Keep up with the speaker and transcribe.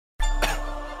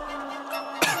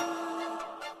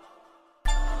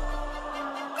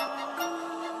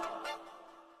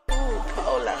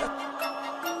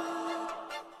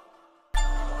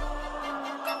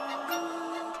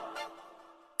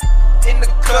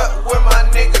cut where my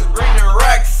niggas bring the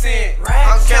racks in.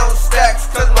 I'm counting stacks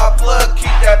cause my plug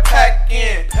keep that pack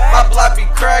in. My block be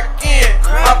crackin',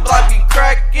 my block be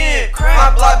crackin', my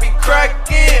block be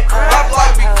crackin', my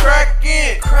block be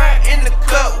crackin'. In the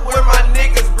cut where my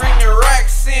niggas bring the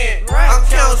racks in. I'm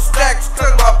counting stacks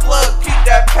cause my plug keep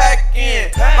that pack in.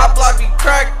 My block be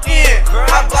crackin',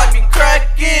 my block be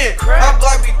crackin', my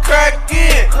block be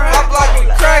crackin', my block be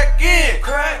crackin'.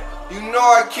 You know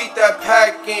I keep that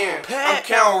pack in. I'm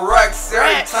counting racks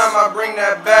every time I bring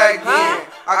that bag in.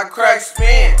 I crack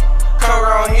spin, come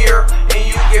around here and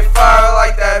you get fired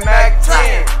like that Mac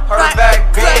 10. Her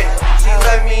back bend, she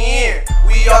let me in.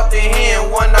 We off the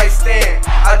hand, one night stand.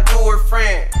 I do her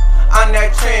friend, I'm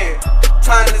that trend.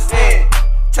 Time to stand,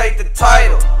 take the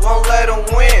title, won't let him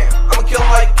win. I'ma kill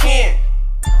him like Ken,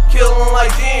 kill him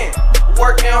like Jen,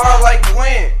 working hard like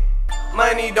Gwen.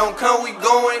 Money don't come, we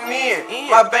going in.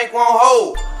 My bank won't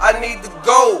hold, I need the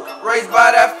gold. Raised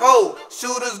by that foe,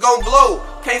 shooters gon' blow.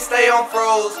 Can't stay on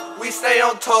froze, we stay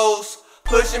on toes.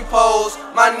 Pushing poles,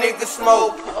 my niggas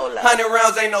smoke. 100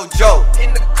 rounds ain't no joke.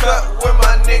 In the cut where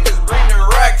my niggas bring the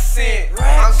racks in.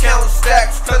 I'm counting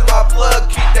stacks cause my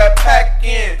plug keep that pack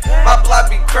in. My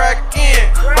block be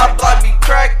crackin', my block be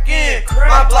crackin',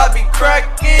 my block be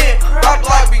crackin', my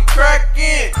block be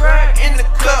crackin'. In the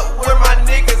cut where my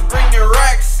niggas bring the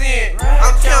racks in.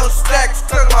 I'm counting stacks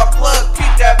cause my plug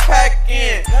keep that pack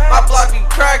in. My block be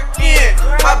crackin',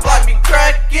 my block be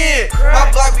crackin',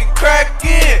 my block be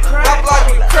crackin', my block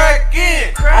be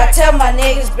crackin'. I tell my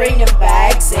niggas bring them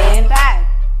bags in.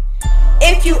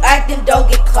 If you actin', don't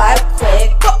get clapped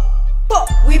quick.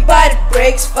 We buy the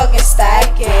bricks, fucking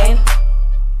stacking.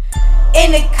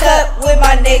 In the cut with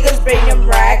my niggas, bring them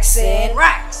racks in.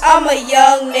 I'm a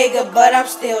young nigga, but I'm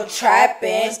still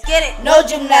trapping. Let's get it. No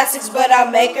gymnastics, but I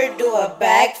make her do a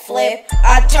backflip.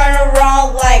 I turn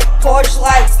around like porch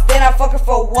lights, then I fuck her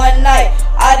for one night.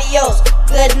 Adios,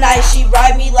 good night. She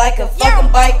ride me like a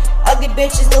fucking bike. Ugly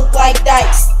bitches look like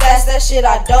dykes. That's that shit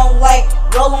I don't like.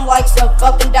 Roll them like some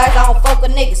fucking dice. I don't fuck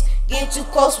with niggas. Get too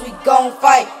close, we gon'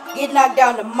 fight. Get knocked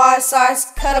down to my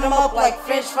size. Cut them up like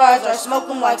french fries or smoke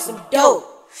them like some dope.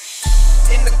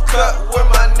 In the cut where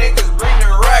my niggas bring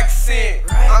the racks in.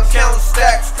 I'm counting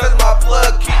stacks cause my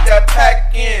plug keep that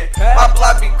pack in. My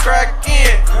block be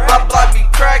crackin', my block be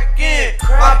crackin',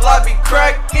 my block be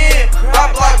crackin',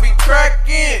 my block